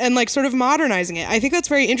redoing it and like sort of modernizing it. I think that's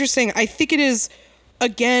very interesting. I think it is,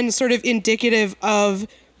 again, sort of indicative of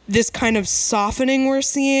this kind of softening we're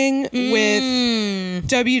seeing with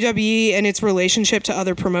WWE and its relationship to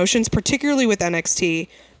other promotions, particularly with NXT.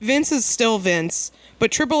 Vince is still Vince,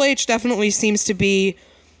 but Triple H definitely seems to be,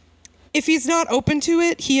 if he's not open to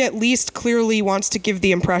it, he at least clearly wants to give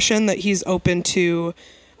the impression that he's open to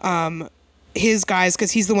his guys,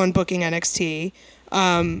 because he's the one booking NXT,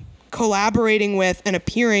 collaborating with and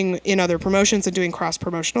appearing in other promotions and doing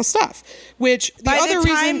cross-promotional stuff, which by the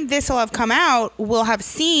time this will have come out, we'll have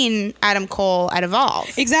seen Adam Cole at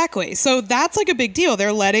Evolve. Exactly. So that's like a big deal.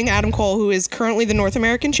 They're letting Adam Cole, who is currently the North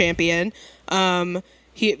American champion,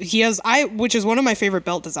 he has, which is one of my favorite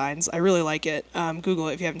belt designs. I really like it. Google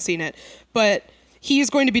it if you haven't seen it. But he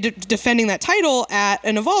is going to be defending that title at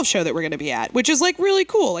an Evolve show that we're going to be at, which is like really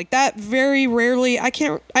cool. Like that very rarely, I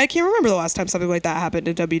can't remember the last time something like that happened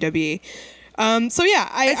in WWE. So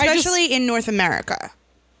yeah, especially in North America.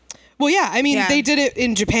 Well, yeah, I mean they did it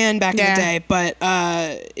in Japan back in the day, but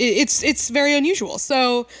it's very unusual.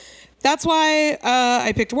 So that's why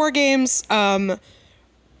I picked War Games. What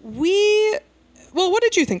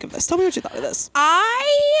did you think of this? Tell me what you thought of this.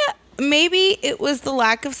 Maybe it was the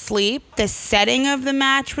lack of sleep. The setting of the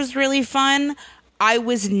match was really fun. I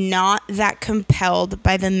was not that compelled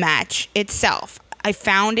by the match itself. I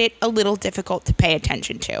found it a little difficult to pay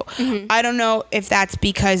attention to. Mm-hmm. I don't know if that's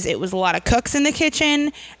because it was a lot of cooks in the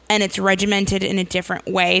kitchen and it's regimented in a different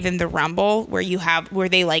way than the Rumble, where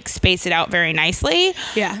they like space it out very nicely.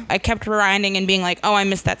 Yeah. I kept rewinding and being like, oh, I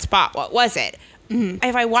missed that spot. What was it? Mm-hmm.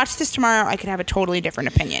 If I watched this tomorrow, I could have a totally different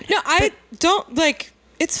opinion. No, don't like.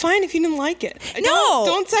 It's fine if you didn't like it. No.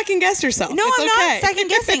 Don't second guess yourself. No, it's I'm not second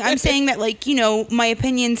guessing. I'm saying that, like, my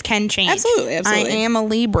opinions can change. Absolutely. I am a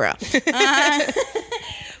Libra. But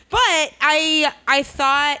I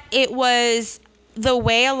thought it was the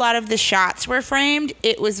way a lot of the shots were framed,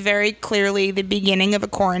 it was very clearly the beginning of a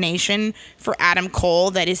coronation for Adam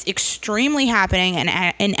Cole that is extremely happening in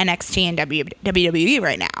NXT and WWE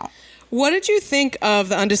right now. What did you think of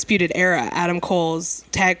the Undisputed Era, Adam Cole's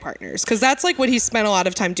tag partners? Because that's like what he spent a lot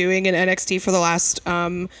of time doing in NXT for the last,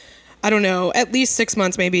 I don't know, at least 6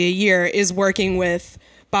 months, maybe a year, is working with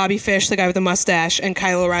Bobby Fish, the guy with the mustache, and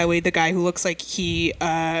Kyle O'Reilly, the guy who looks like he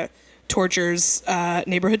tortures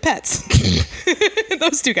neighborhood pets.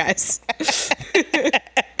 Those two guys.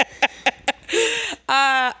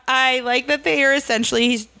 I like that they are essentially,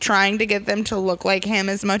 he's trying to get them to look like him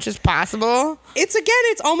as much as possible.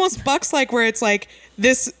 It's almost Bucks-like, where it's like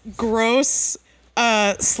this gross,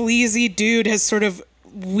 sleazy dude has sort of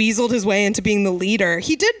weaseled his way into being the leader.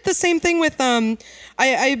 He did the same thing with,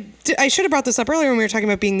 I should have brought this up earlier when we were talking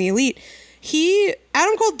about being the elite.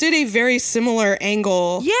 Adam Cole did a very similar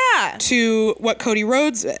angle to what Cody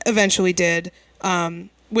Rhodes eventually did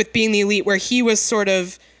with being the elite, where he was sort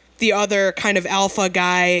of the other kind of alpha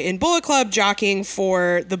guy in Bullet Club, jockeying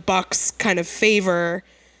for the Bucks kind of favor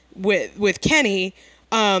with Kenny.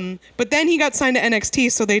 But then he got signed to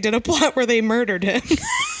NXT, so they did a plot where they murdered him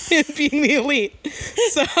in being the elite.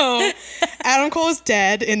 So Adam Cole is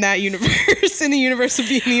dead in that universe, in the universe of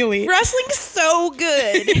being the elite. Wrestling's so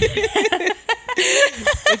good.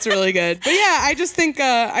 It's really good. But yeah, I just think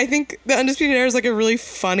I think the Undisputed Era is like a really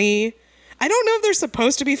funny. I don't know if they're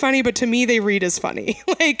supposed to be funny, but to me they read as funny.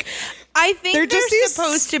 Like, I think they're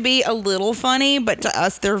supposed to be a little funny, but to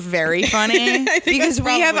us they're very funny because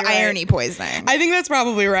we have irony poisoning. I think that's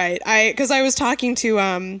probably right. Because I was talking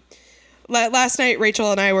to last night,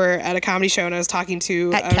 Rachel and I were at a comedy show, and I was talking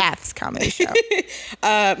to at Kath's comedy show.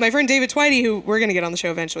 My friend David Twitey, who we're gonna get on the show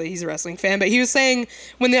eventually. He's a wrestling fan, but he was saying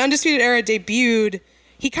when the Undisputed Era debuted,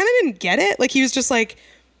 he kind of didn't get it. Like, he was just like,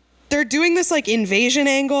 they're doing this like invasion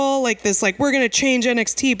angle, like this, like, we're gonna change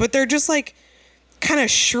NXT, but they're just like kind of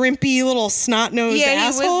shrimpy little snot-nosed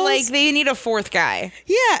assholes. He was like, they need a fourth guy.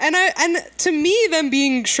 Yeah, and to me, them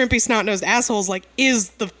being shrimpy snot-nosed assholes like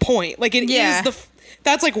is the point. Like, it is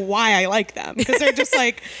that's like why I like them, because they're just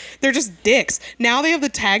like, they're just dicks. Now they have the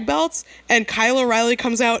tag belts, and Kyle O'Reilly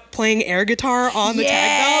comes out playing air guitar on the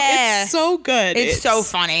tag belt. It's so good. It's so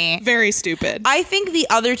funny. Very stupid. I think the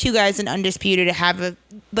other two guys in Undisputed have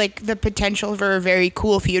the potential for a very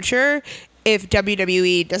cool future if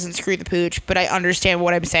WWE doesn't screw the pooch, but I understand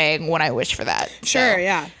what I'm saying when I wish for that. Sure,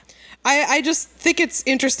 yeah. I just think it's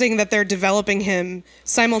interesting that they're developing him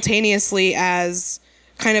simultaneously as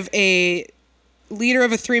kind of a leader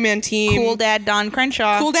of a three-man team. Cool Dad Don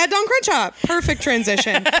Crenshaw. Perfect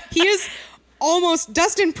transition. He is almost,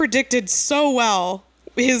 Dustin predicted so well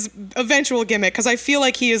his eventual gimmick, because I feel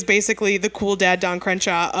like he is basically the Cool Dad Don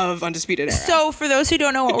Crenshaw of Undisputed Era. So for those who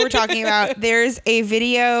don't know what we're talking about, there's a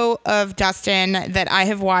video of Dustin that I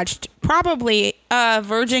have watched probably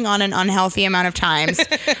verging on an unhealthy amount of times,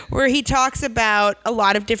 where he talks about a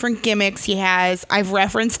lot of different gimmicks he has. I've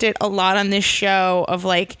referenced it a lot on this show of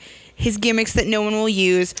like his gimmicks that no one will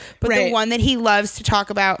use. But the one that he loves to talk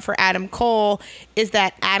about for Adam Cole is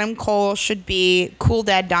that Adam Cole should be Cool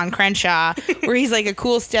Dad Don Crenshaw, where he's like a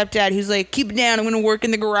cool stepdad who's like, keep it down, I'm going to work in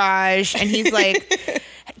the garage. And he's like,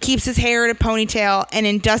 keeps his hair in a ponytail. And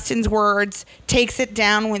in Dustin's words, takes it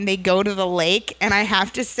down when they go to the lake. And I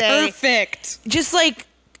have to say, perfect. Just like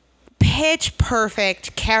pitch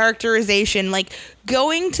perfect characterization. Like,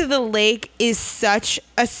 going to the lake is such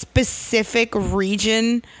a specific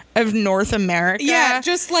region of North America. Yeah,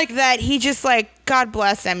 just like that. He just like, God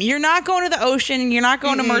bless him. You're not going to the ocean. You're not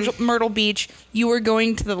going to Myrtle Beach. You are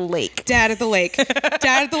going to the lake. Dad at the lake.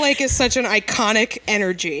 Dad at the lake is such an iconic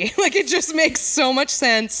energy. Like, it just makes so much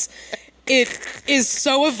sense. It is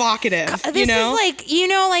so evocative. This is like,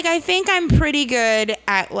 like, I think I'm pretty good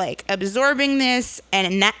at like absorbing this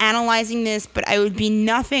and analyzing this, but I would be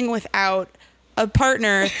nothing without a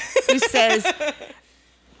partner who says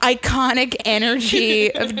iconic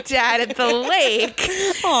energy of Dad at the lake.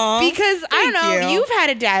 Aww, because I don't know, you've had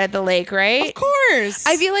a dad at the lake, right? Of course.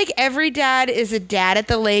 I feel like every dad is a dad at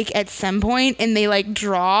the lake at some point, and they like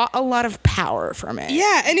draw a lot of power from it.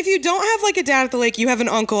 Yeah, and if you don't have like a dad at the lake, you have an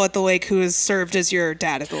uncle at the lake who has served as your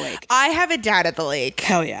dad at the lake. I have a dad at the lake.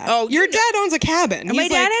 Hell yeah. Oh, your dad owns a cabin. My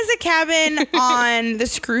dad has a cabin on the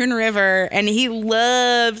Scroon River, and he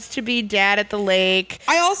loves to be dad at the lake.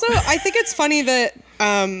 I think it's funny that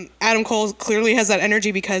Adam Cole clearly has that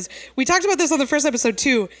energy, because we talked about this on the first episode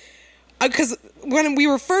too. Because when we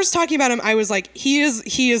were first talking about him, I was like, he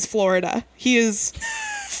is Florida. He is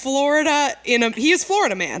Florida he is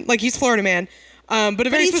Florida man. Like, he's Florida man. But a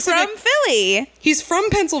very He's specific. from Philly. He's from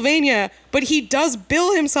Pennsylvania, but he does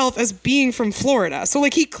bill himself as being from Florida. So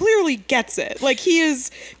like he clearly gets it. Like he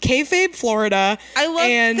is kayfabe Florida. I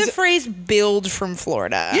love the phrase "build from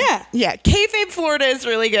Florida." Yeah. Yeah. Kayfabe Florida is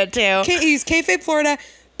really good too. He's kayfabe Florida,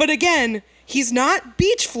 but again, he's not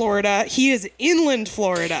beach Florida. He is inland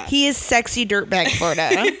Florida. He is sexy dirtbag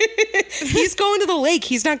Florida. He's going to the lake.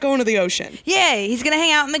 He's not going to the ocean. Yeah, he's gonna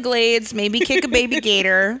hang out in the glades, maybe kick a baby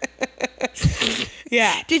gator.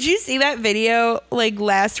 Yeah. Did you see that video like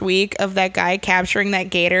last week of that guy capturing that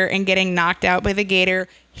gator and getting knocked out by the gator,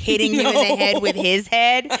 hitting him in the head with his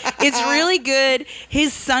head? It's really good.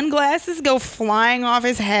 His sunglasses go flying off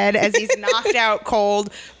his head as he's knocked out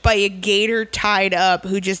cold by a gator tied up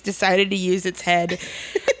who just decided to use its head.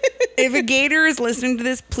 If a gator is listening to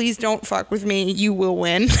this, please don't fuck with me. You will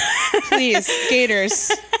win. Please, gators,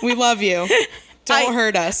 we love you. Don't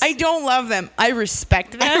hurt us. I don't love them. I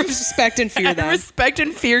respect them. I respect and fear them. I respect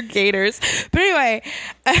and fear gators. But anyway,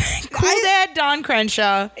 Dad Don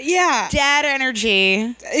Crenshaw. Yeah. Dad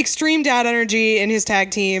energy. Extreme dad energy in his tag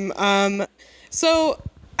team. So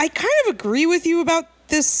I kind of agree with you about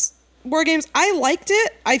this War Games. I liked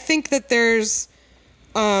it. I think that there's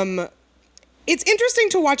it's interesting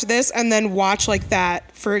to watch this and then watch like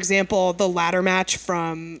that, for example, the ladder match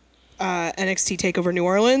from NXT TakeOver New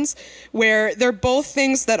Orleans, where they're both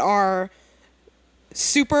things that are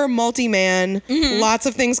super multi-man, lots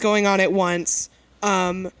of things going on at once.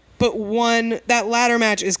 But that ladder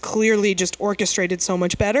match is clearly just orchestrated so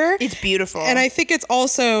much better. It's beautiful. And I think it's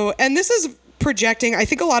also, and this is projecting, I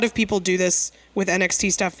think a lot of people do this with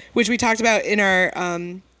NXT stuff, which we talked about in our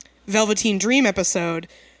Velveteen Dream episode.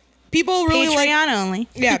 People really Patreon only.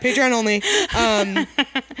 Yeah, Patreon only.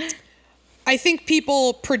 I think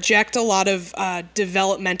people project a lot of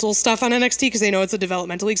developmental stuff on NXT because they know it's a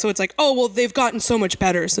developmental league. So it's like, oh, well, they've gotten so much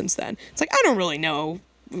better since then. It's like, I don't really know.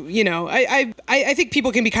 You know, I think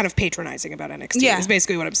people can be kind of patronizing about NXT. Yeah. Is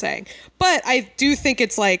basically what I'm saying. But I do think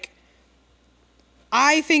it's like,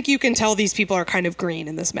 I think you can tell these people are kind of green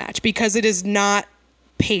in this match because it is not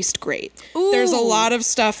paced great. Ooh. There's a lot of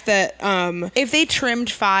stuff that if they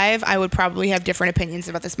trimmed 5, I would probably have different opinions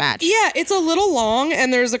about this match. yeah, it's a little long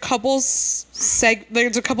and there's a couple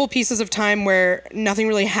pieces of time where nothing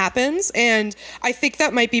really happens, and I think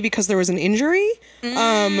that might be because there was an injury.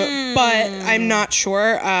 But I'm not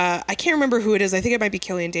sure. I can't remember who it is. I think it might be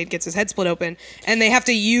Killian Dane gets his head split open and they have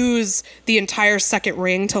to use the entire second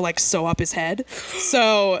ring to like sew up his head.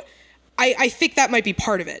 So I think that might be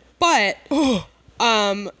part of it. But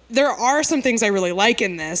there are some things I really like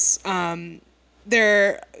in this.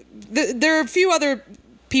 There are a few other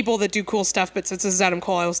people that do cool stuff, but since this is Adam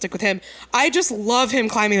Cole, I will stick with him. I just love him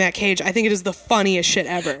climbing that cage. I think it is the funniest shit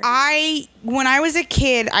ever. When I was a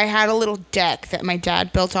kid, I had a little deck that my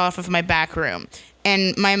dad built off of my back room.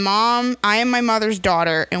 And I am my mother's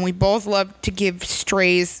daughter, and we both love to give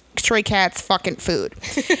stray cats fucking food.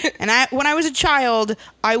 And when I was a child,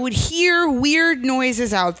 I would hear weird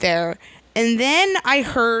noises out there. And then I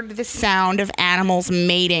heard the sound of animals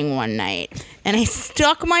mating one night. And I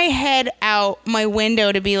stuck my head out my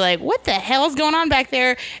window to be like, what the hell's going on back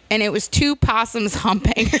there? And it was 2 possums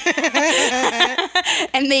humping.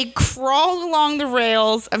 And they crawled along the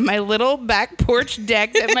rails of my little back porch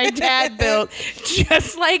deck that my dad built,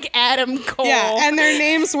 just like Adam Cole. Yeah, and their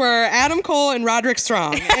names were Adam Cole and Roderick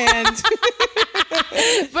Strong. And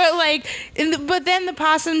but then the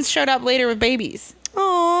possums showed up later with babies.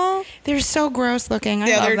 Aww. They're so gross looking.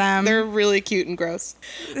 I love them. They're really cute and gross.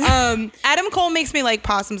 Adam Cole makes me like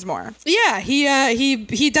possums more. Yeah, he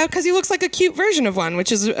does because he looks like a cute version of one,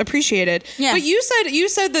 which is appreciated. Yeah. But you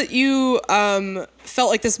said that you felt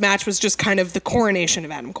like this match was just kind of the coronation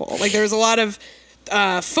of Adam Cole. Like there was a lot of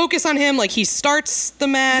focus on him. Like he starts the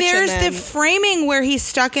match. There's the framing where he's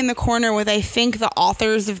stuck in the corner with I think the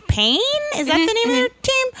Authors of Pain. Is that the name of their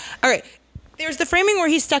team? All right. There's the framing where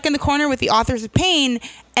he's stuck in the corner with the Authors of Pain,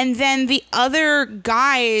 and then the other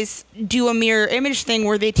guys do a mirror image thing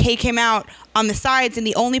where they take him out on the sides, and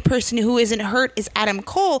the only person who isn't hurt is Adam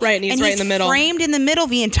Cole. Right, and he's right in the middle. Framed in the middle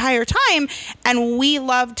the entire time, and we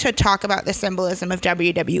love to talk about the symbolism of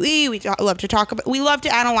WWE. We love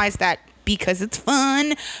to analyze that because it's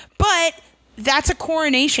fun, but that's a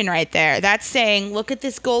coronation right there. That's saying, look at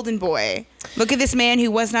this golden boy. Look at this man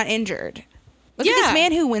who was not injured. Look at this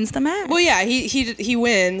man who wins the match. Well, yeah, he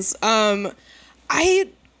wins. I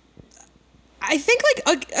think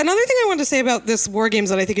like another thing I wanted to say about this War Games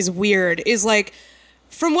that I think is weird is like,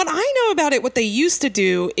 from what I know about it, what they used to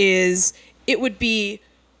do is it would be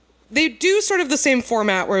they do sort of the same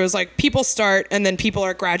format where it was like people start and then people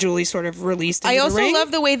are gradually sort of released into I the also ring.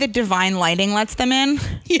 love the way that divine lighting lets them in.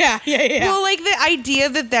 Yeah. Well, like the idea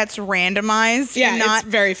that that's randomized. Yeah, and not, it's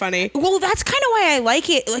very funny. well, that's kind of why I like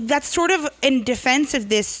it. Like that's sort of in defense of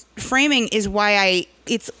this framing is why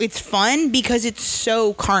it's fun because it's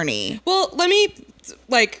so carny. Well, let me,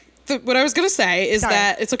 like, what I was going to say is Sorry.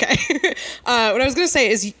 that, it's okay. What I was going to say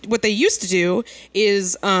is what they used to do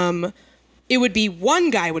is it would be one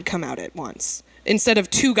guy would come out at once instead of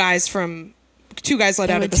two guys let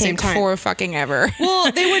out at the same time. For fucking ever.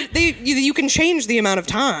 Well, you can change the amount of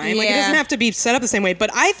time. Like, it Yeah. doesn't have to be set up the same way. But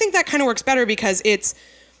I think that kind of works better because it's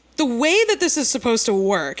the way that this is supposed to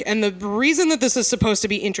work, and the reason that this is supposed to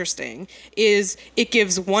be interesting is it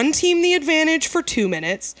gives one team the advantage for 2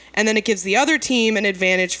 minutes, and then it gives the other team an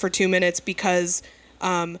advantage for 2 minutes because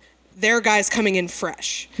their guys coming in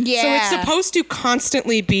fresh. Yeah. So it's supposed to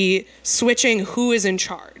constantly be switching who is in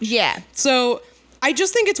charge. Yeah. So I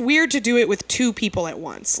just think it's weird to do it with two people at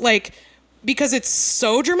once. Like, because it's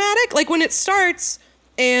so dramatic. Like when it starts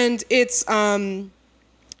and it's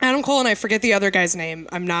Adam Cole and I forget the other guy's name.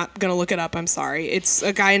 I'm not going to look it up. I'm sorry. It's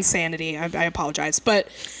a guy in Sanity. I apologize. But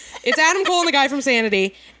it's Adam Cole and the guy from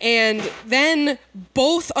Sanity. And then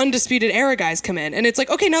both Undisputed Era guys come in. And it's like,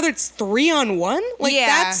 okay, now it's 3-on-1? Like, Yeah.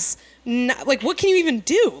 that's not, like, what can you even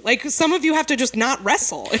do? Like, some of you have to just not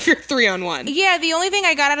wrestle if you're 3-on-1. Yeah, the only thing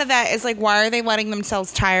I got out of that is like, why are they letting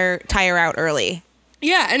themselves tire out early?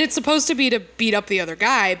 Yeah, and it's supposed to be to beat up the other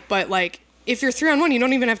guy, but like if you're 3-on-1, you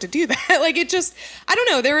don't even have to do that. Like it just, I don't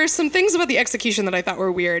know. There were some things about the execution that I thought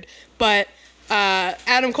were weird, but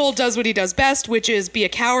Adam Cole does what he does best, which is be a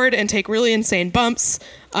coward and take really insane bumps.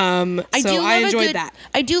 I enjoyed that.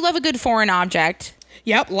 I do love a good foreign object.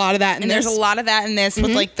 Yep, a lot of that in And this. there's a lot of that in this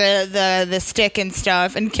with like the stick and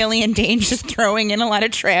stuff, and Killian Dane just throwing in a lot of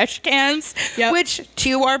trash cans, Yep. which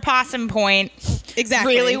to our possum point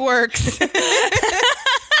Exactly. really works.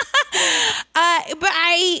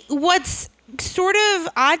 But what's sort of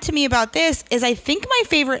odd to me about this is I think my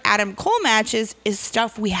favorite Adam Cole matches is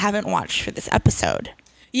stuff we haven't watched for this episode.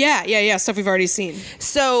 Yeah. Stuff we've already seen.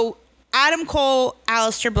 So Adam Cole,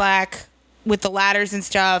 Aleister Black with the ladders and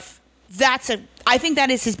stuff. I think that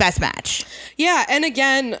is his best match. Yeah, and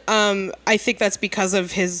again, I think that's because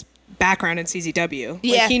of his background in CZW.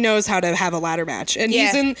 Yeah. Like, he knows how to have a ladder match, and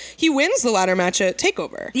Yeah. he wins the ladder match at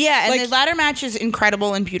Takeover. Yeah, and like, the ladder match is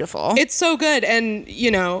incredible and beautiful. it's so good, and you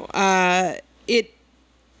know,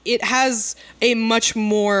 it has a much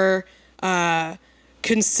more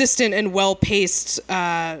consistent and well-paced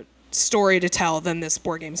story to tell than this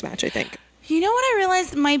War Games match, I think. You know what I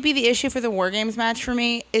realized might be the issue for the War Games match for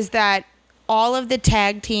me is that all of the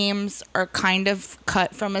tag teams are kind of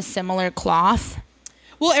cut from a similar cloth.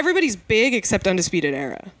 Well, everybody's big except Undisputed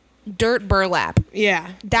Era. Dirt burlap.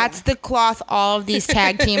 Yeah. That's the cloth all of these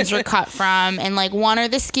tag teams are cut from. And like one are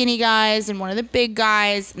the skinny guys and one are the big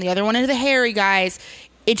guys and the other one are the hairy guys.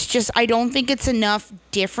 It's just, I don't think it's enough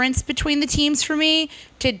difference between the teams for me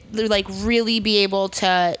to like really be able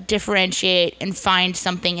to differentiate and find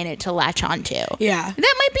something in it to latch onto. Yeah.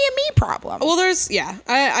 That might be a me problem. Well,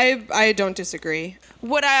 I don't disagree.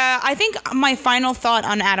 What I think my final thought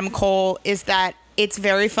on Adam Cole is that it's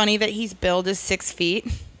very funny that he's billed as 6 feet.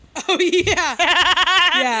 Oh, yeah.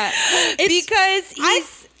 Yeah. Because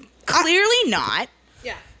he's clearly not.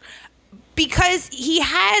 Yeah. Because he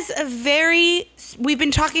has a very, we've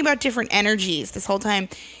been talking about different energies this whole time.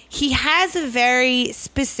 He has a very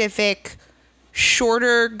specific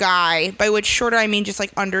shorter guy, by which shorter I mean just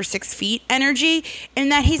like under 6 feet energy,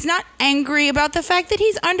 and that he's not angry about the fact that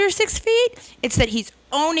he's under 6 feet. It's that he's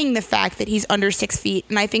owning the fact that he's under 6 feet.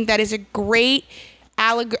 And I think that is a great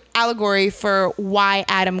allegory for why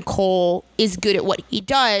Adam Cole is good at what he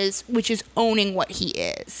does, which is owning what he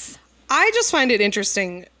is. I just find it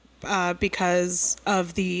interesting because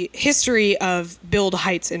of the history of build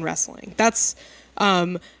heights in wrestling. That's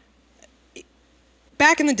back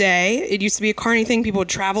in the day, it used to be a carny thing. People would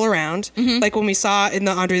travel around. Mm-hmm. Like when we saw in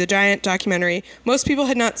the Andre the Giant documentary, most people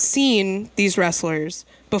had not seen these wrestlers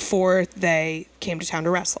before they came to town to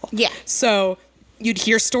wrestle. Yeah. So you'd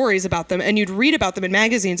hear stories about them and you'd read about them in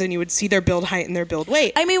magazines and you would see their build height and their build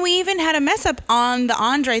weight. I mean, we even had a mess up on the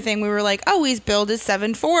Andre thing. We were like, oh, he's billed as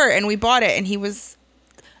 7'4", and we bought it, and he was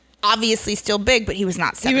obviously still big, but he was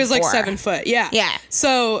not 7'4". He was like 7 foot. Yeah. Yeah.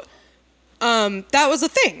 So that was a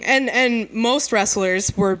thing. And most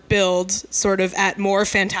wrestlers were billed sort of at more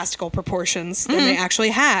fantastical proportions than they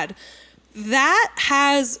actually had.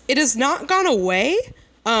 It has not gone away.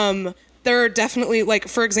 There are definitely, like,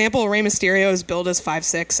 for example, Rey Mysterio is billed as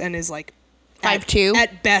 5'6" and is like 5'2"?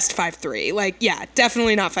 At best 5'3". Like, yeah,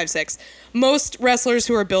 definitely not 5'6". Most wrestlers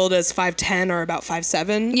who are billed as 5'10" are about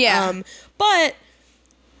 5'7". Yeah. But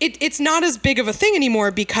it's not as big of a thing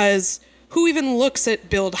anymore because who even looks at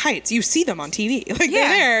build heights? You see them on TV. Like, they're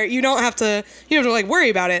there. You don't have to like worry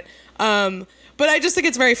about it. But I just think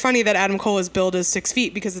it's very funny that Adam Cole is billed as 6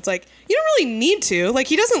 feet because it's like, you don't really need to. Like,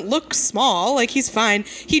 he doesn't look small. Like, he's fine.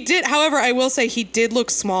 He did, however, I will say he did look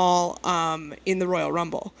small in the Royal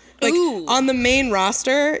Rumble. Like, Ooh. on the main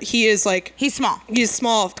roster, he is like... He's small. He's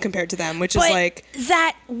small compared to them, which But is like...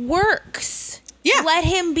 that works. Yeah. Let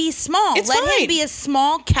him be small. It's Let fine. him be a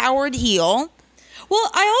small coward heel. Well,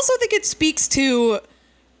 I also think it speaks to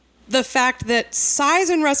the fact that size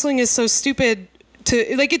in wrestling is so stupid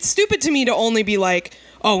to... Like, it's stupid to me to only be like,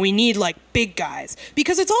 oh, we need, like, big guys.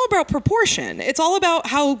 Because it's all about proportion. It's all about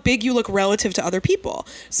how big you look relative to other people.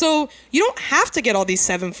 So you don't have to get all these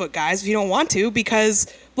 7-foot guys if you don't want to, because,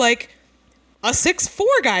 like, a 6'4"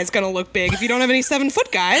 guy is going to look big if you don't have any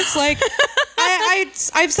 7-foot guys. Like,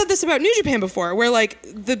 I've said this about New Japan before, where, like,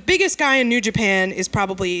 the biggest guy in New Japan is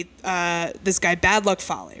probably this guy, Bad Luck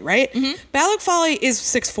Fale, right? Mm-hmm. Bad Luck Fale is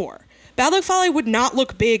 6'4". Bad Luck Fale would not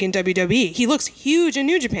look big in WWE. He looks huge in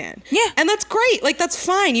New Japan. Yeah. And that's great. Like, that's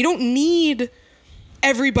fine. You don't need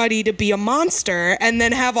everybody to be a monster and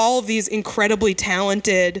then have all of these incredibly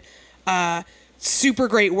talented, super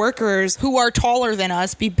great workers Who are taller than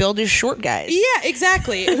us be billed as short guys. Yeah,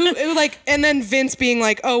 exactly. Who like, and then Vince being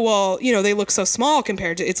like, oh, well, you know, they look so small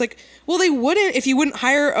compared to, it's like, well, they wouldn't if you wouldn't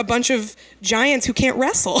hire a bunch of giants who can't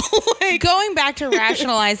wrestle. Like, Going back to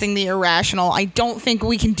rationalizing the irrational, I don't think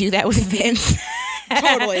we can do that with Vince.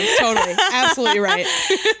 totally. Absolutely right.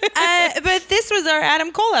 But this was our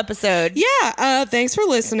Adam Cole episode. Yeah. Thanks for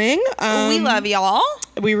listening. We love y'all.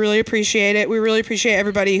 We really appreciate it. We really appreciate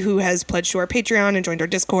everybody who has pledged to our Patreon and joined our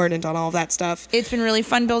Discord and done all of that stuff. It's been really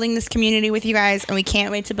fun building this community with you guys, and we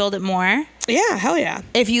can't wait to build it more. Yeah, hell yeah.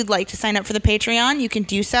 If you'd like to sign up for the Patreon, you can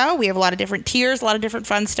do so. We have a lot of different tiers, a lot of different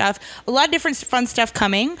fun stuff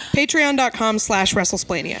coming.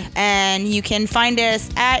 Patreon.com/WrestleSplania. And you can find us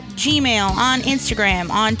at Gmail, on Instagram,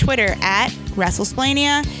 on Twitter at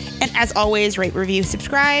WrestleSplania. And as always, rate, review,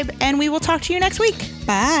 subscribe, and we will talk to you next week.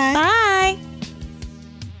 Bye. Bye.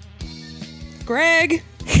 Greg.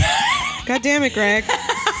 God damn it, Greg.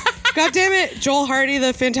 God damn it, Joel Hardy,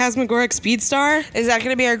 the Phantasmagoric Speed Star. Is that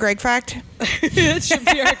going to be our Greg fact? It should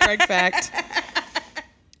be our Greg fact.